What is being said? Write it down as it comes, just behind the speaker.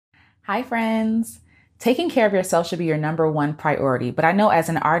Hi, friends. Taking care of yourself should be your number one priority, but I know as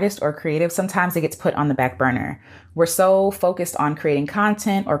an artist or creative, sometimes it gets put on the back burner. We're so focused on creating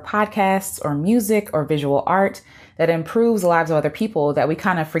content or podcasts or music or visual art that improves the lives of other people that we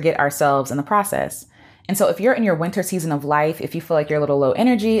kind of forget ourselves in the process. And so if you're in your winter season of life, if you feel like you're a little low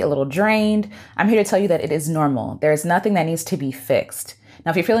energy, a little drained, I'm here to tell you that it is normal. There is nothing that needs to be fixed. Now,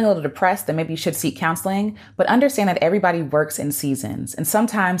 if you're feeling a little depressed, then maybe you should seek counseling, but understand that everybody works in seasons. And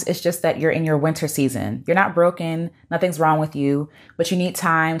sometimes it's just that you're in your winter season. You're not broken. Nothing's wrong with you, but you need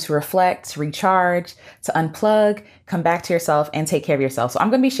time to reflect, to recharge, to unplug, come back to yourself and take care of yourself. So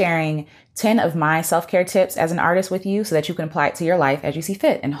I'm going to be sharing 10 of my self-care tips as an artist with you so that you can apply it to your life as you see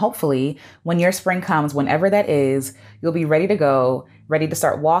fit. And hopefully when your spring comes, whenever that is, you'll be ready to go, ready to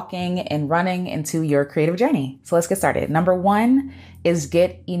start walking and running into your creative journey. So let's get started. Number one is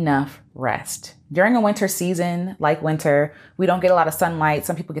get enough rest. During a winter season, like winter, we don't get a lot of sunlight.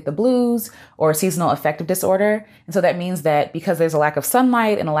 Some people get the blues or seasonal affective disorder. And so that means that because there's a lack of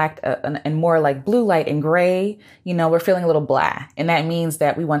sunlight and and more like blue light and gray, we're feeling a little blah. And that means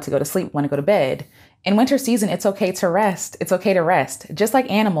that we want to go to sleep, want to go to bed. In winter season, it's okay to rest. It's okay to rest. Just like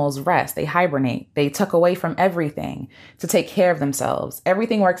animals rest, they hibernate, they tuck away from everything to take care of themselves.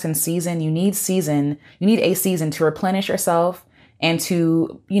 Everything works in season. You need a season to replenish yourself and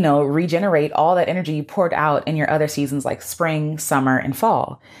to, regenerate all that energy you poured out in your other seasons like spring, summer, and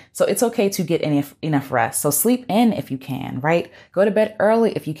fall. So it's okay to get enough rest. So sleep in if you can, right? Go to bed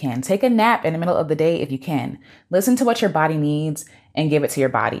early if you can. Take a nap in the middle of the day if you can. Listen to what your body needs and give it to your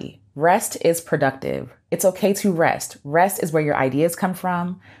body. Rest is productive. It's okay to rest. Rest is where your ideas come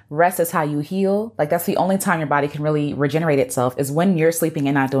from. Rest is how you heal. Like that's the only time your body can really regenerate itself is when you're sleeping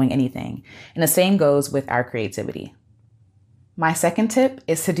and not doing anything. And the same goes with our creativity. My second tip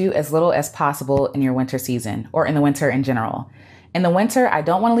is to do as little as possible in your winter season or in the winter in general. In the winter, I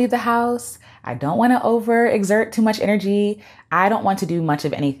don't want to leave the house. I don't want to overexert too much energy. I don't want to do much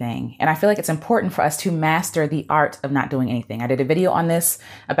of anything. And I feel like it's important for us to master the art of not doing anything. I did a video on this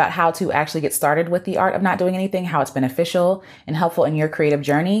about how to actually get started with the art of not doing anything, how it's beneficial and helpful in your creative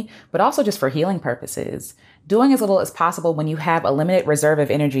journey, but also just for healing purposes. Doing as little as possible when you have a limited reserve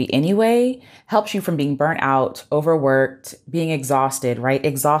of energy anyway helps you from being burnt out, overworked, being exhausted, right?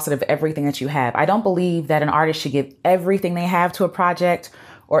 Exhausted of everything that you have. I don't believe that an artist should give everything they have to a project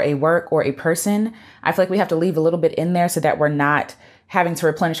or a work or a person. I feel like we have to leave a little bit in there so that we're not having to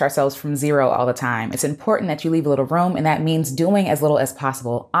replenish ourselves from zero all the time. It's important that you leave a little room, and that means doing as little as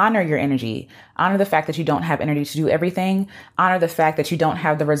possible. Honor your energy. Honor the fact that you don't have energy to do everything. Honor the fact that you don't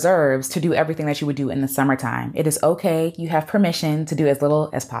have the reserves to do everything that you would do in the summertime. It is okay. You have permission to do as little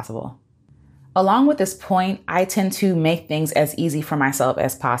as possible. Along with this point, I tend to make things as easy for myself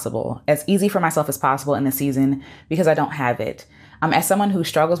as possible in the season because I don't have it. As someone who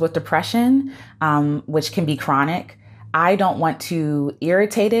struggles with depression, which can be chronic, I don't want to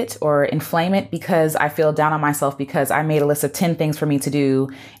irritate it or inflame it because I feel down on myself because I made a list of 10 things for me to do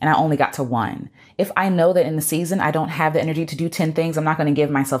and I only got to one. If I know that in the season I don't have the energy to do 10 things, I'm not going to give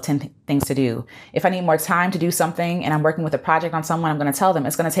myself 10 things to do. If I need more time to do something and I'm working with a project on someone, I'm going to tell them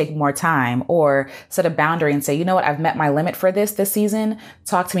it's going to take more time or set a boundary and say, you know what, I've met my limit for this season.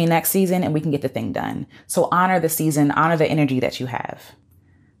 Talk to me next season and we can get the thing done. So honor the season, honor the energy that you have.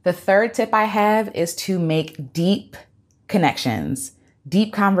 The third tip I have is to make deep connections,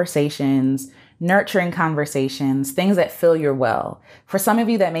 deep conversations, nurturing conversations, things that fill your well. For some of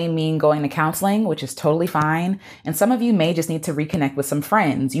you, that may mean going to counseling, which is totally fine. And some of you may just need to reconnect with some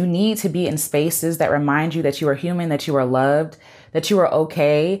friends. You need to be in spaces that remind you that you are human, that you are loved, that you are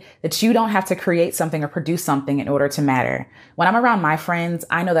okay, that you don't have to create something or produce something in order to matter. When I'm around my friends,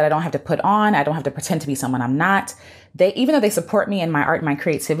 I know that I don't have to put on, I don't have to pretend to be someone I'm not. Even though they support me in my art and my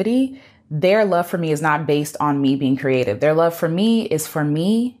creativity, their love for me is not based on me being creative. Their love for me is for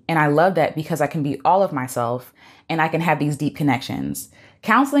me. And I love that because I can be all of myself and I can have these deep connections.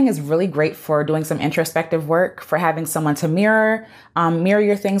 Counseling is really great for doing some introspective work, for having someone to mirror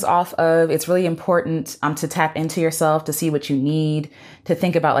your things off of. It's really important to tap into yourself, to see what you need, to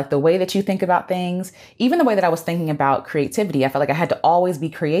think about like the way that you think about things. Even the way that I was thinking about creativity, I felt like I had to always be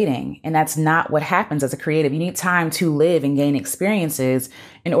creating. And that's not what happens as a creative. You need time to live and gain experiences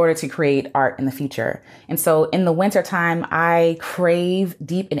in order to create art in the future. And so in the wintertime, I crave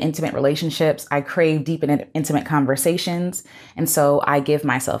deep and intimate relationships. I crave deep and intimate conversations. And so I give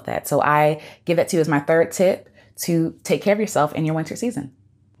myself that. So I give that to you as my third tip to take care of yourself in your winter season.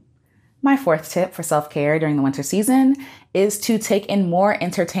 My fourth tip for self-care during the winter season is to take in more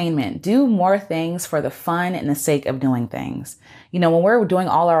entertainment. Do more things for the fun and the sake of doing things. You know, when we're doing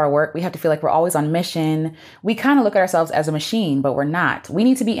all our work, we have to feel like we're always on mission. We kind of look at ourselves as a machine, but we're not. We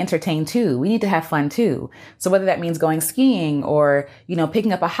need to be entertained too. We need to have fun too. So whether that means going skiing or,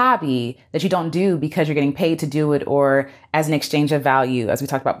 picking up a hobby that you don't do because you're getting paid to do it or as an exchange of value, as we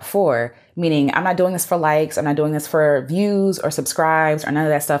talked about before, meaning I'm not doing this for likes. I'm not doing this for views or subscribes or none of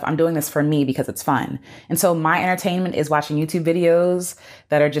that stuff. I'm doing this for me because it's fun. And so my entertainment is watching YouTube videos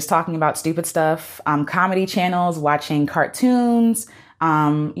that are just talking about stupid stuff, comedy channels, watching cartoons,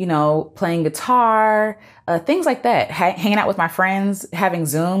 playing guitar, things like that, hanging out with my friends, having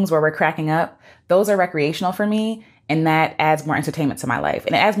Zooms where we're cracking up. Those are recreational for me. And that adds more entertainment to my life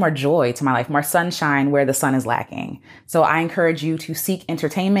and it adds more joy to my life, more sunshine where the sun is lacking. So I encourage you to seek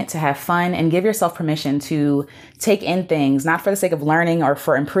entertainment, to have fun and give yourself permission to take in things, not for the sake of learning or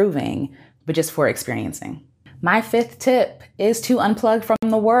for improving, but just for experiencing. My fifth tip is to unplug from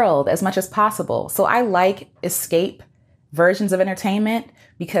the world as much as possible. So I like escape versions of entertainment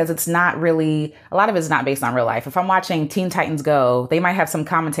because it's not really, a lot of it is not based on real life. If I'm watching Teen Titans Go, they might have some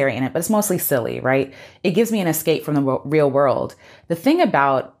commentary in it, but it's mostly silly, right? It gives me an escape from the real world. The thing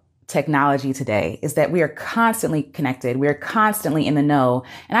about technology today is that we are constantly connected. We are constantly in the know.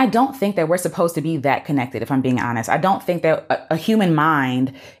 And I don't think that we're supposed to be that connected, if I'm being honest. I don't think that a human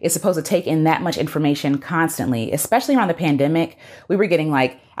mind is supposed to take in that much information constantly, especially around the pandemic. We were getting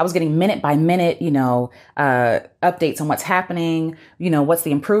I was getting minute by minute, updates on what's happening, what's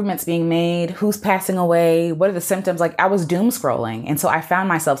the improvements being made, who's passing away, what are the symptoms. I was doom scrolling. And so I found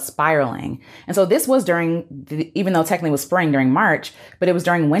myself spiraling. And so this was even though technically it was spring during March, but it was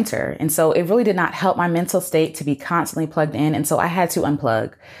during winter. And so it really did not help my mental state to be constantly plugged in. And so I had to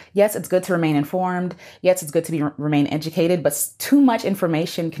unplug. Yes, it's good to remain informed. Yes, it's good to remain educated, but too much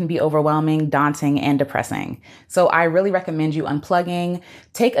information can be overwhelming, daunting, and depressing. So I really recommend you unplugging.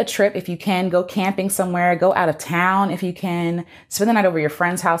 Take a trip if you can, go camping somewhere, go out of town if you can, spend the night over your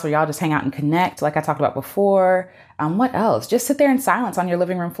friend's house where y'all just hang out and connect like I talked about before. What else? Just sit there in silence on your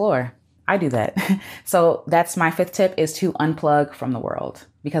living room floor. I do that. So that's my fifth tip, is to unplug from the world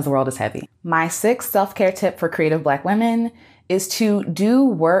because the world is heavy. My sixth self-care tip for creative Black women is to do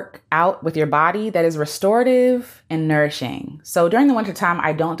work out with your body that is restorative and nourishing. So during the wintertime,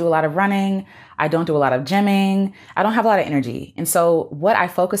 I don't do a lot of running. I don't do a lot of gymming. I don't have a lot of energy. And so what I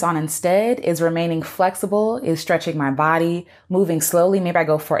focus on instead is remaining flexible, is stretching my body, moving slowly. Maybe I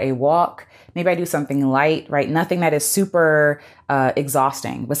go for a walk. Maybe I do something light, right? Nothing that is super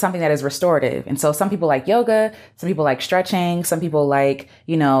exhausting, but something that is restorative. And so some people like yoga, some people like stretching, some people like,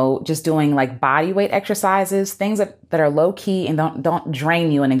 just doing body weight exercises, things that are low key and don't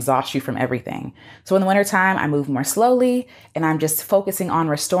drain you and exhaust you from everything. So in the wintertime, I move more slowly and I'm just focusing on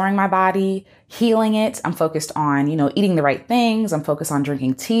restoring my body, healing it. I'm focused on, eating the right things. I'm focused on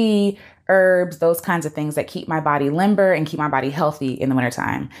drinking tea, herbs, those kinds of things that keep my body limber and keep my body healthy in the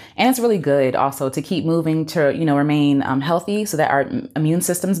wintertime. And it's really good also to keep moving to, remain healthy so that our immune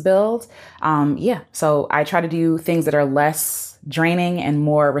systems build. So I try to do things that are less draining and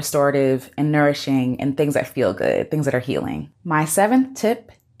more restorative and nourishing and things that feel good, things that are healing. My seventh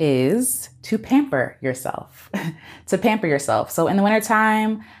tip is to pamper yourself, to pamper yourself. So in the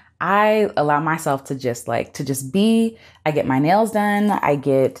wintertime, I allow myself to just be. I get my nails done. I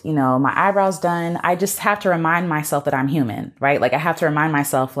get, my eyebrows done. I just have to remind myself that I'm human, right? I have to remind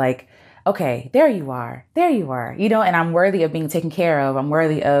myself okay, there you are, and I'm worthy of being taken care of. I'm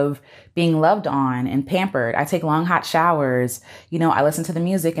worthy of being loved on and pampered. I take long, hot showers. I listen to the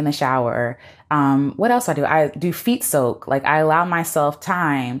music in the shower. What else do? I do feet soak. I allow myself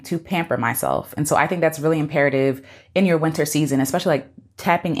time to pamper myself. And so I think that's really imperative in your winter season, especially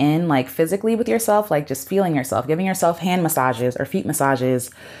tapping in physically with yourself, just feeling yourself, giving yourself hand massages or feet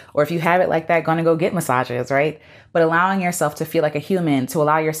massages, or if you have it like that, going to go get massages, right? But allowing yourself to feel like a human, to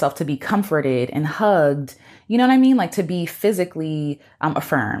allow yourself to be comforted and hugged, you know what I mean? To be physically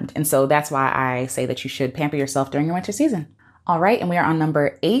affirmed. And so that's why I say that you should pamper yourself during your winter season. All right. And we are on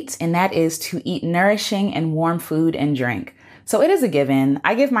number 8, and that is to eat nourishing and warm food and drink. So it is a given.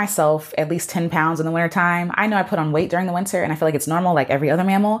 I give myself at least 10 pounds in the wintertime. I know I put on weight during the winter and I feel like it's normal like every other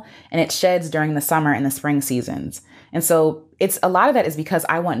mammal, and it sheds during the summer and the spring seasons. And so a lot of that is because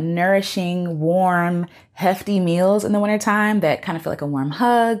I want nourishing, warm, hefty meals in the wintertime that kind of feel like a warm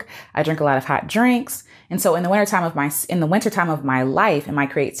hug. I drink a lot of hot drinks. And so in the wintertime of my life and my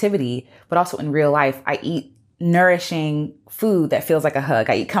creativity, but also in real life, I eat nourishing food that feels like a hug.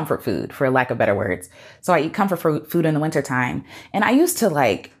 I eat comfort food, for lack of better words. So I eat comfort food in the wintertime. And I used to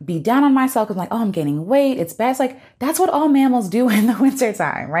like be down on myself because I'm like, oh, I'm gaining weight. It's bad. It's like, that's what all mammals do in the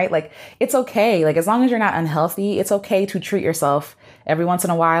wintertime, right? Like, it's okay. Like, as long as you're not unhealthy, it's okay to treat yourself every once in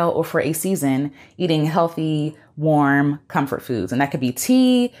a while or for a season, eating healthy, warm comfort foods. And that could be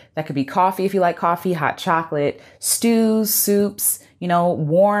tea, that could be coffee if you like coffee, hot chocolate, stews, soups,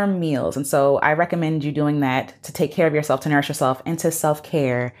 warm meals. And so I recommend you doing that to take care of yourself, to nourish yourself, and to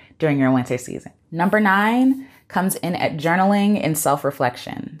self-care during your winter season. Number 9 comes in at journaling and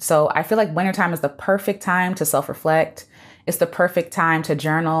self-reflection. So I feel like wintertime is the perfect time to self-reflect. It's the perfect time to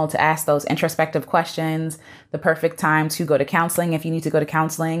journal, to ask those introspective questions, the perfect time to go to counseling if you need to go to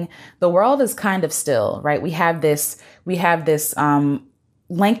counseling. The world is kind of still, right? We have this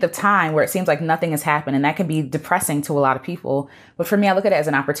length of time where it seems like nothing has happened, and that can be depressing to a lot of people. But for me, I look at it as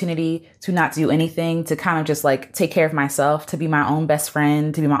an opportunity to not do anything, to kind of just like take care of myself, to be my own best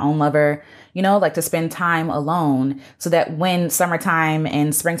friend, to be my own lover, like to spend time alone so that when summertime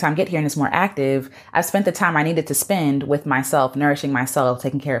and springtime get here and it's more active, I've spent the time I needed to spend with myself, nourishing myself,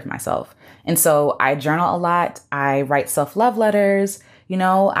 taking care of myself. And so I journal a lot. I write self-love letters.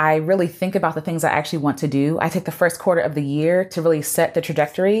 I really think about the things I actually want to do. I take the first quarter of the year to really set the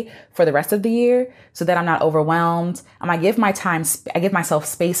trajectory for the rest of the year so that I'm not overwhelmed. I give myself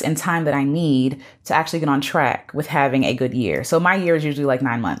space and time that I need to actually get on track with having a good year. So my year is usually like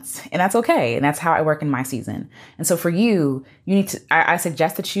 9 months, and that's okay. And that's how I work in my season. And so for you, I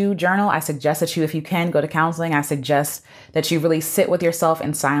suggest that you journal. I suggest that you, if you can, go to counseling. I suggest that you really sit with yourself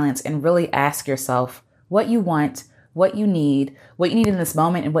in silence and really ask yourself what you want, what you need in this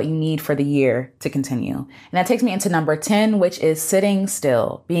moment, and what you need for the year to continue. And that takes me into number 10, which is sitting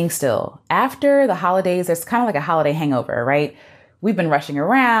still, being still. After the holidays, there's kind of like a holiday hangover, right? We've been rushing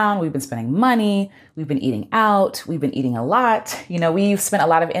around. We've been spending money. We've been eating out. We've been eating a lot. We've spent a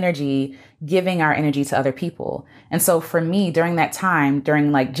lot of energy giving our energy to other people. And so for me, during that time,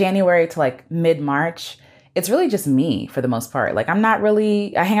 during like January to like mid-March, it's really just me for the most part. Like I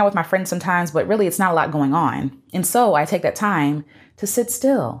hang out with my friends sometimes, but really it's not a lot going on. And so I take that time to sit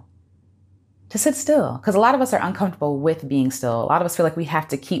still. Because a lot of us are uncomfortable with being still. A lot of us feel like we have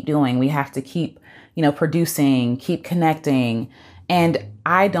to keep doing, we have to keep, producing, keep connecting. And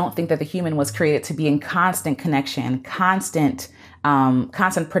I don't think that the human was created to be in constant connection, constant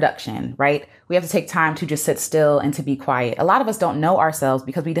production, right? We have to take time to just sit still and to be quiet. A lot of us don't know ourselves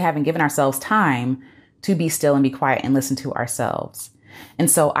because we haven't given ourselves time to be still and be quiet and listen to ourselves. And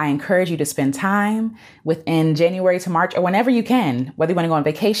so I encourage you to spend time within January to March or whenever you can, whether you want to go on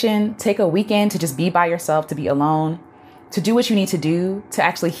vacation, take a weekend to just be by yourself, to be alone, to do what you need to do, to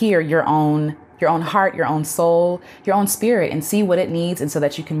actually hear your own heart, your own soul, your own spirit, and see what it needs, and so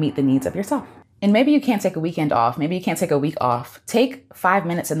that you can meet the needs of yourself. And maybe you can't take a weekend off. Maybe you can't take a week off. Take 5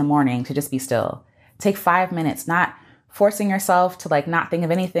 minutes in the morning to just be still. Take 5 minutes, not forcing yourself to like not think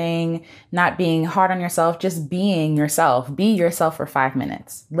of anything, not being hard on yourself, just being yourself. Be yourself for 5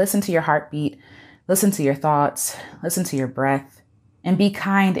 minutes. Listen to your heartbeat, listen to your thoughts, listen to your breath, and be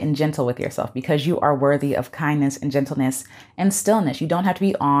kind and gentle with yourself because you are worthy of kindness and gentleness and stillness. You don't have to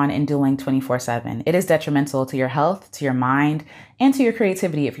be on and doing 24/7. It is detrimental to your health, to your mind, and to your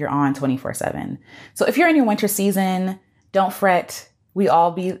creativity if you're on 24/7. So if you're in your winter season, don't fret. We've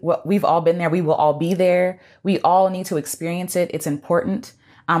all been there. We will all be there. We all need to experience it. It's important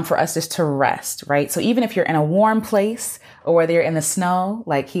for us just to rest, right? So even if you're in a warm place or whether you're in the snow,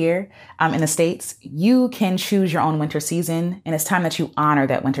 like here in the States, you can choose your own winter season. And it's time that you honor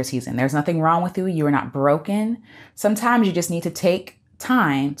that winter season. There's nothing wrong with you. You are not broken. Sometimes you just need to take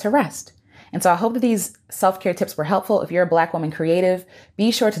time to rest. And so I hope that these self-care tips were helpful. If you're a Black woman creative,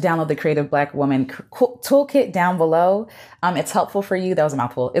 be sure to download the Creative Black Woman Toolkit down below. It's helpful for you. That was a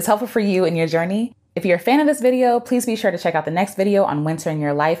mouthful. It's helpful for you in your journey. If you're a fan of this video, please be sure to check out the next video on winter in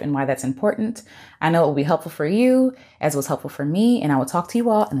your life and why that's important. I know it will be helpful for you as it was helpful for me, and I will talk to you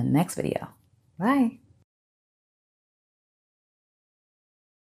all in the next video. Bye.